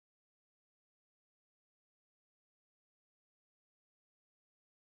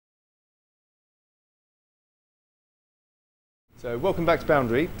So welcome back to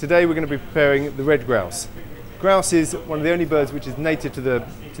Boundary. Today we're going to be preparing the red grouse. Grouse is one of the only birds which is native to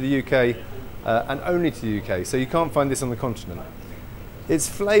the UK and only to the UK, so you can't find this on the continent. Its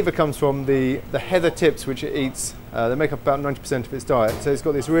flavour comes from the heather tips which it eats. They make up about 90% of its diet, so it's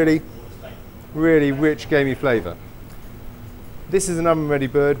got this really rich gamey flavour. This is an oven-ready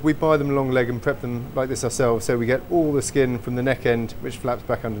bird. We buy them long leg and prep them like this ourselves, so we get all the skin from the neck end which flaps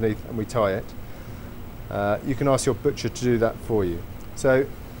back underneath and we tie it. You can ask your butcher to do that for you. So,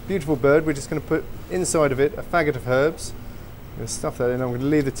 beautiful bird. We're just going to put inside of it a faggot of herbs. I'm going to stuff that in. I'm going to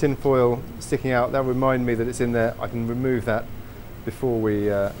leave the tin foil sticking out. That will remind me that it's in there. I can remove that before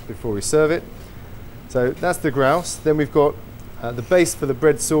we serve it. So that's the grouse. Then we've got the base for the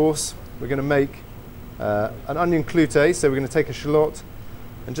bread sauce. We're going to make an onion cloute. So we're going to take a shallot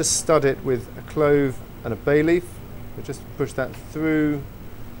and just stud it with a clove and a bay leaf. We'll just push that through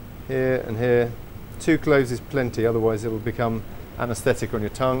here and here. 2 cloves is plenty, otherwise it will become anaesthetic on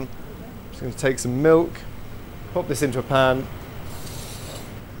your tongue. I'm just going to take some milk, pop this into a pan.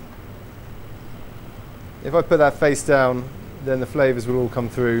 If I put that face down, then the flavours will all come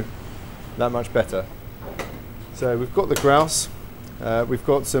through that much better. So we've got the grouse, we've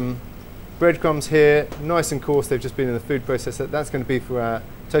got some breadcrumbs here, nice and coarse, they've just been in the food processor. That's going to be for our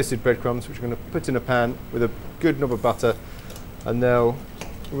toasted breadcrumbs, which we're going to put in a pan with a good knob of butter, and they'll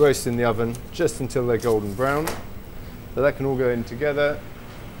roast in the oven just until they're golden brown. So that can all go in together,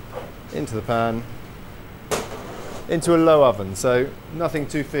 into the pan, into a low oven, so nothing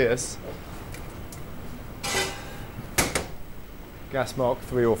too fierce. Gas mark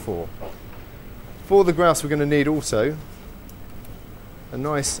 3 or 4. For the grouse we're going to need also a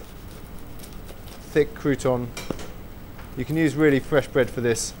nice thick crouton. You can use really fresh bread for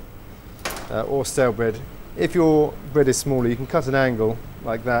this, or stale bread. If your bread is smaller, you can cut an angle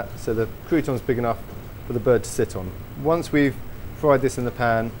like that so the crouton's big enough for the bird to sit on. Once we've fried this in the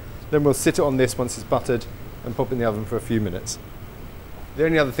pan, then we'll sit it on this once it's buttered and pop it in the oven for a few minutes. The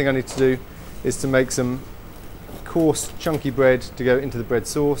only other thing I need to do is to make some coarse chunky bread to go into the bread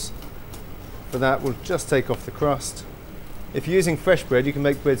sauce. For that we'll just take off the crust. If you're using fresh bread, you can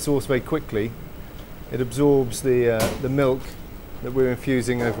make bread sauce very quickly. It absorbs the milk that we're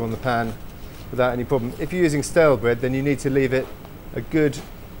infusing over on the pan without any problem. If you're using stale bread, then you need to leave it a good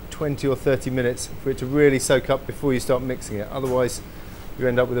 20 or 30 minutes for it to really soak up before you start mixing it. Otherwise, you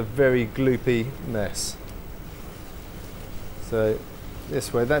end up with a very gloopy mess. So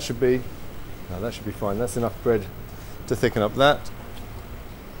this way, that should be fine. That's enough bread to thicken up that.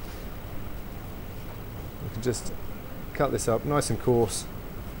 You can just cut this up nice and coarse,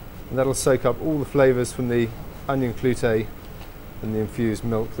 and that'll soak up all the flavours from the onion cloute and the infused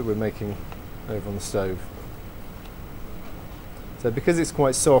milk that we're making over on the stove. So because it's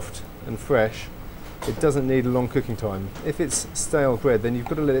quite soft and fresh, it doesn't need a long cooking time. If it's stale bread, then you've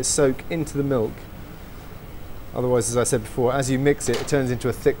got to let it soak into the milk. Otherwise, as I said before, as you mix it, it turns into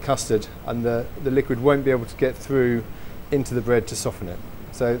a thick custard and the liquid won't be able to get through into the bread to soften it.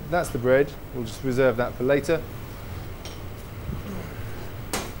 So that's the bread. We'll just reserve that for later.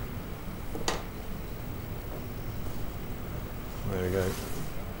 There we go.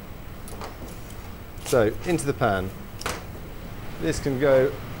 So, into the pan. This can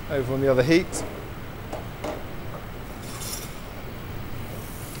go over on the other heat.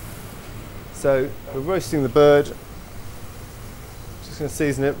 So, we're roasting the bird. Just going to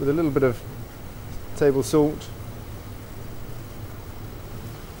season it with a little bit of table salt.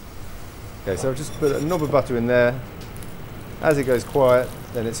 Okay, so I've just put a knob of butter in there. As it goes quiet,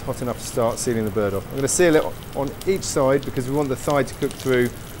 then it's hot enough to start sealing the bird off. I'm going to seal it on each side because we want the thigh to cook through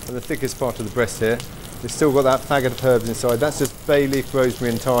and the thickest part of the breast here. We've still got that faggot of herbs inside. That's just bay leaf,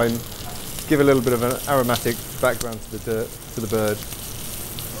 rosemary and thyme. Give a little bit of an aromatic background to the bird.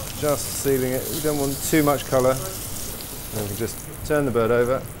 Just sealing it. We don't want too much colour. And we can just turn the bird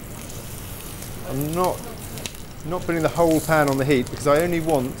over. I'm not putting the whole pan on the heat because I only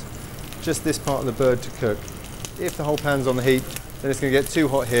want just this part of the bird to cook. If the whole pan's on the heat, then it's going to get too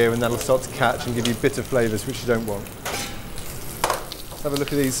hot here and that'll start to catch and give you bitter flavours which you don't want. Let's have a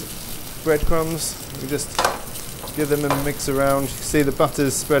look at these breadcrumbs. We just give them a mix around. You can see the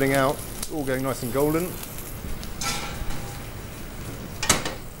butter's spreading out, it's all going nice and golden.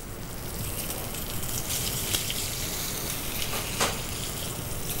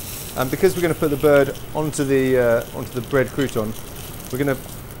 And because we're going to put the bird onto the bread crouton, we're going to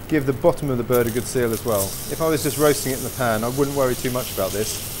give the bottom of the bird a good seal as well. If I was just roasting it in the pan, I wouldn't worry too much about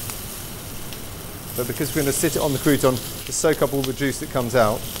this. But because we're going to sit it on the crouton to soak up all the juice that comes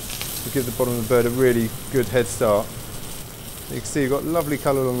out, to give the bottom of the bird a really good head start. You can see you've got lovely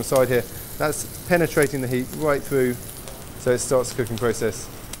colour along the side here. That's penetrating the heat right through so it starts the cooking process.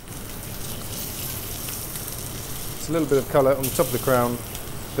 It's a little bit of colour on the top of the crown,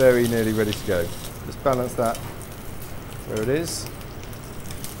 very nearly ready to go. Just balance that where it is.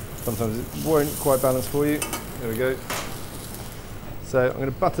 Sometimes it won't quite balance for you. There we go. So I'm going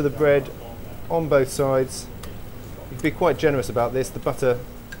to butter the bread on both sides. You can be quite generous about this. The butter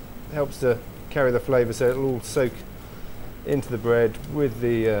helps to carry the flavour, so it'll all soak into the bread with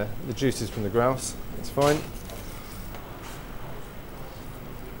the juices from the grouse. It's fine.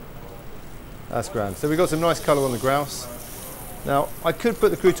 That's grand. So we've got some nice colour on the grouse. Now I could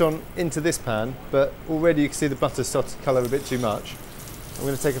put the crouton into this pan, but already you can see the butter starts to colour a bit too much. I'm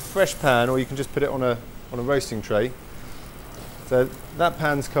going to take a fresh pan, or you can just put it on a roasting tray. So that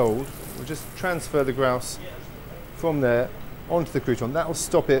pan's cold. We'll just transfer the grouse from there onto the crouton. That will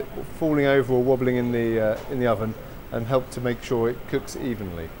stop it falling over or wobbling in the oven and help to make sure it cooks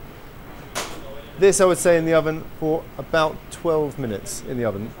evenly. This I would say in the oven for about 12 minutes in the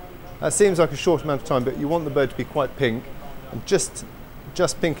oven. That seems like a short amount of time, but you want the bird to be quite pink, and just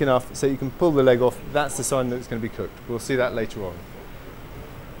pink enough so you can pull the leg off. That's the sign that it's going to be cooked. We'll see that later on.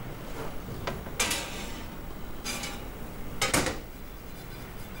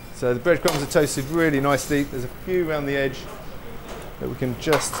 So the breadcrumbs are toasted really nicely. There's a few around the edge that we can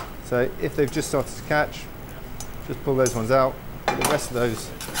just, so if they've just started to catch, just pull those ones out. The rest of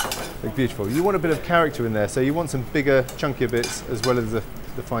those look beautiful. You want a bit of character in there, so you want some bigger, chunkier bits as well as the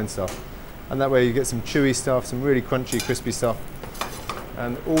fine stuff. And that way you get some chewy stuff, some really crunchy, crispy stuff.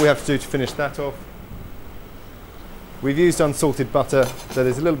 And all we have to do to finish that off, we've used unsalted butter, so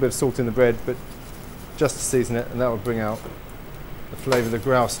there's a little bit of salt in the bread, but just to season it, and that will bring out the flavour of the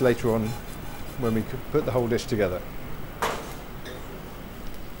grouse later on when we put the whole dish together.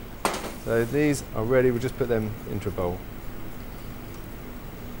 So these are ready, we'll just put them into a bowl.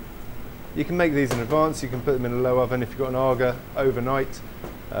 You can make these in advance, you can put them in a low oven if you've got an Aga overnight,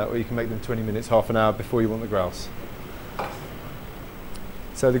 or you can make them 20 minutes, half an hour before you want the grouse.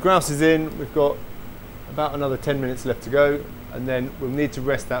 So the grouse is in, we've got about another 10 minutes left to go, and then we'll need to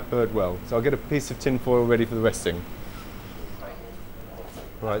rest that bird well. So I'll get a piece of tin foil ready for the resting.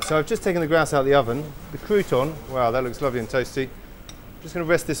 Right, so I've just taken the grouse out of the oven. The crouton, wow, that looks lovely and toasty. I'm just going to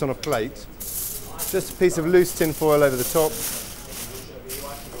rest this on a plate. Just a piece of loose tin foil over the top.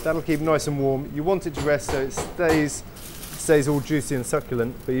 That'll keep nice and warm. You want it to rest so it stays all juicy and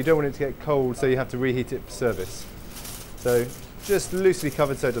succulent, but you don't want it to get cold, so you have to reheat it for service. So just loosely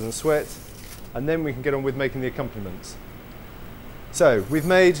covered so it doesn't sweat, and then we can get on with making the accompaniments. So we've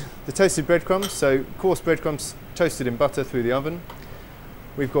made the toasted breadcrumbs, so coarse breadcrumbs toasted in butter through the oven.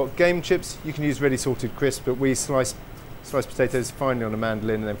 We've got game chips. You can use ready salted crisp, but we slice potatoes finely on a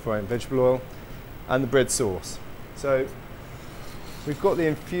mandolin and then fry in vegetable oil, and the bread sauce. So we've got the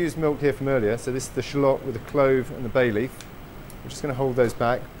infused milk here from earlier, so this is the shallot with the clove and the bay leaf. We're just going to hold those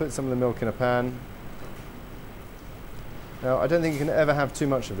back, put some of the milk in a pan. Now I don't think you can ever have too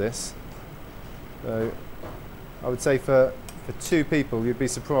much of this, so I would say for 2 people you'd be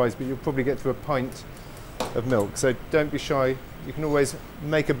surprised, but you'll probably get through a pint of milk, so don't be shy. You can always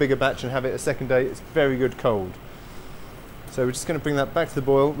make a bigger batch and have it a second day. It's very good cold. So we're just going to bring that back to the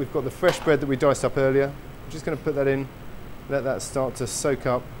boil. We've got the fresh bread that we diced up earlier. We're just going to put that in, let that start to soak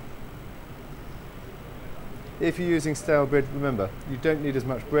up. If you're using stale bread, remember, you don't need as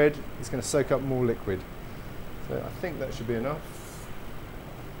much bread. It's going to soak up more liquid. So I think that should be enough.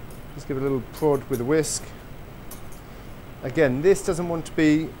 Just give it a little prod with a whisk. Again, this doesn't want to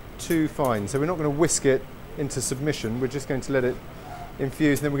be too fine, so we're not going to whisk it into submission. We're just going to let it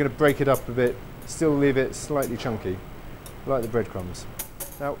infuse, and then we're going to break it up a bit, still leave it slightly chunky, like the breadcrumbs.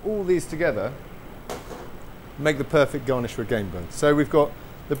 Now all these together make the perfect garnish for a game bird. So we've got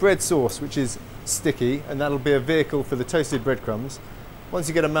the bread sauce, which is sticky, and that'll be a vehicle for the toasted breadcrumbs. Once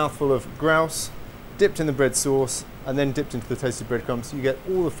you get a mouthful of grouse dipped in the bread sauce and then dipped into the toasted breadcrumbs, you get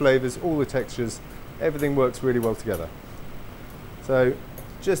all the flavours, all the textures, everything works really well together. So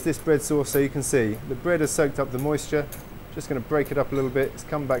just this bread sauce, so you can see the bread has soaked up the moisture. Just going to break it up a little bit. It's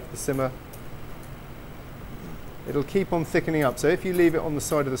come back to the simmer. It'll keep on thickening up, so if you leave it on the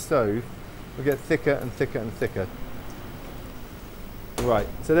side of the stove, it'll get thicker and thicker and thicker. Right,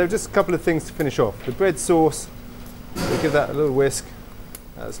 so there are just a couple of things to finish off. The bread sauce, we'll give that a little whisk.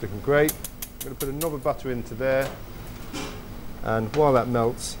 That's looking great. I'm going to put a knob of butter into there, and while that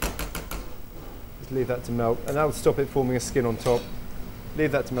melts, just leave that to melt, and that'll stop it forming a skin on top.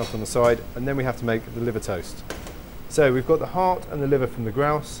 Leave that to melt on the side, and then we have to make the liver toast. So we've got the heart and the liver from the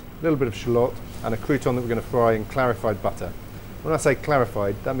grouse, a little bit of shallot, and a crouton that we're going to fry in clarified butter. When I say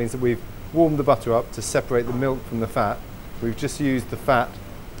clarified, that means that we've warmed the butter up to separate the milk from the fat. We've just used the fat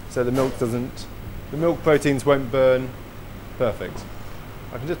so the milk proteins won't burn Perfect.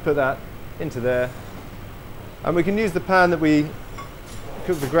 I can just put that into there. And we can use the pan that we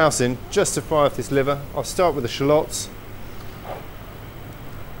cook the grouse in just to fry off this liver. I'll start with the shallots.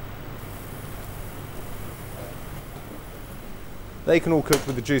 They can all cook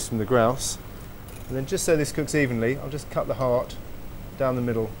with the juice from the grouse. And then just so this cooks evenly, I'll just cut the heart down the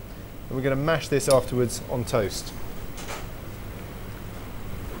middle. And we're going to mash this afterwards on toast.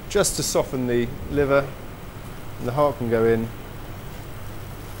 Just to soften the liver, and the heart can go in.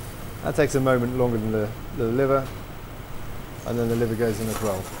 That takes a moment longer than the liver, and then the liver goes in as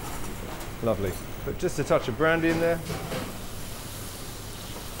well. Lovely. But just a touch of brandy in there,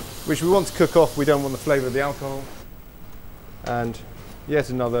 which we want to cook off. We don't want the flavour of the alcohol. And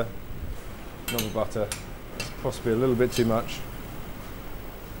yet another knob of butter, possibly a little bit too much.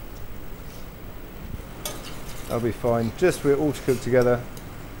 That'll be fine, just for it all to cook together.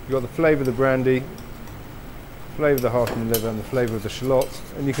 You've got the flavour of the brandy, flavour of the heart and the liver, and the flavour of the shallot.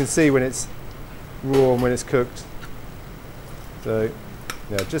 And you can see when it's raw and when it's cooked. So,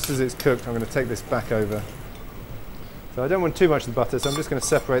 yeah, just as it's cooked, I'm going to take this back over. So I don't want too much of the butter, so I'm just going to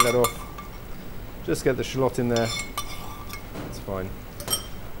separate that off. Just get the shallot in there. That's fine.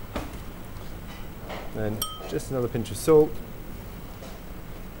 Then just another pinch of salt.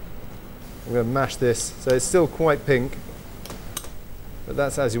 I'm going to mash this, so it's still quite pink, but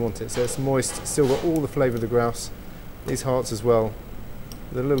that's as you want it. So it's moist, still got all the flavour of the grouse. These hearts as well,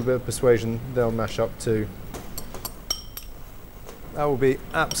 with a little bit of persuasion, they'll mash up too. That will be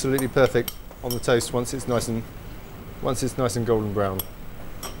absolutely perfect on the toast once it's nice and golden brown.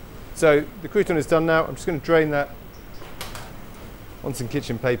 So the crouton is done now. I'm just going to drain that on some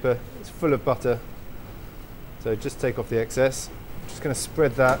kitchen paper. It's full of butter, so just take off the excess. I'm just going to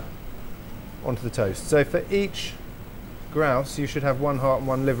spread that onto the toast. So for each grouse you should have one heart and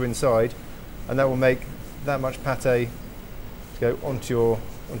one liver inside, and that will make that much pate to go onto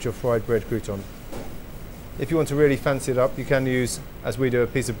your fried bread crouton. If you want to really fancy it up, you can use, as we do, a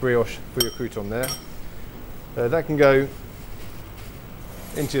piece of brioche for your crouton there. That can go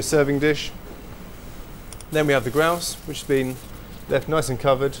into your serving dish. Then we have the grouse, which has been left nice and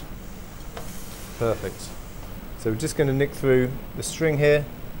covered. Perfect. So we're just going to nick through the string here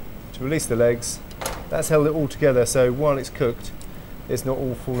to release the legs. That's held it all together, so while it's cooked, it's not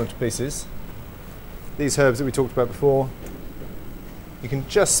all fallen to pieces. These herbs that we talked about before, you can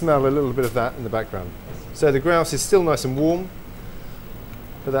just smell a little bit of that in the background. So the grouse is still nice and warm.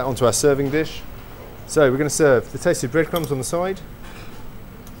 Put that onto our serving dish. So we're going to serve the toasted breadcrumbs on the side.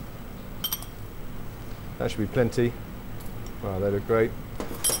 That should be plenty. Wow, they look great.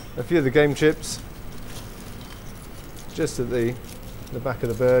 A few of the game chips, just at the back of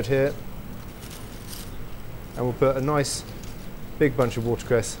the bird here. And we'll put a nice big bunch of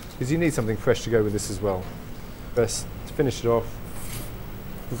watercress, because you need something fresh to go with this as well. Best to finish it off.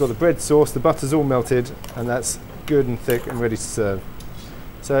 We've got the bread sauce, the butter's all melted, and that's good and thick and ready to serve.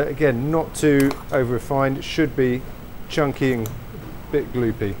 So again, not too over refined, it should be chunky and a bit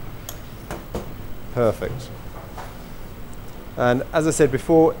gloopy. Perfect. And as I said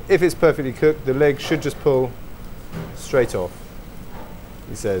before, if it's perfectly cooked, the leg should just pull straight off,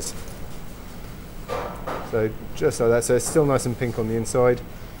 he says. So just like that, so it's still nice and pink on the inside.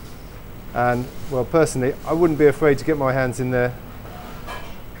 And well, personally, I wouldn't be afraid to get my hands in there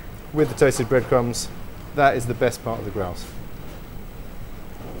with the toasted breadcrumbs. That is the best part of the grouse.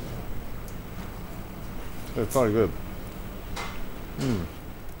 It's very good.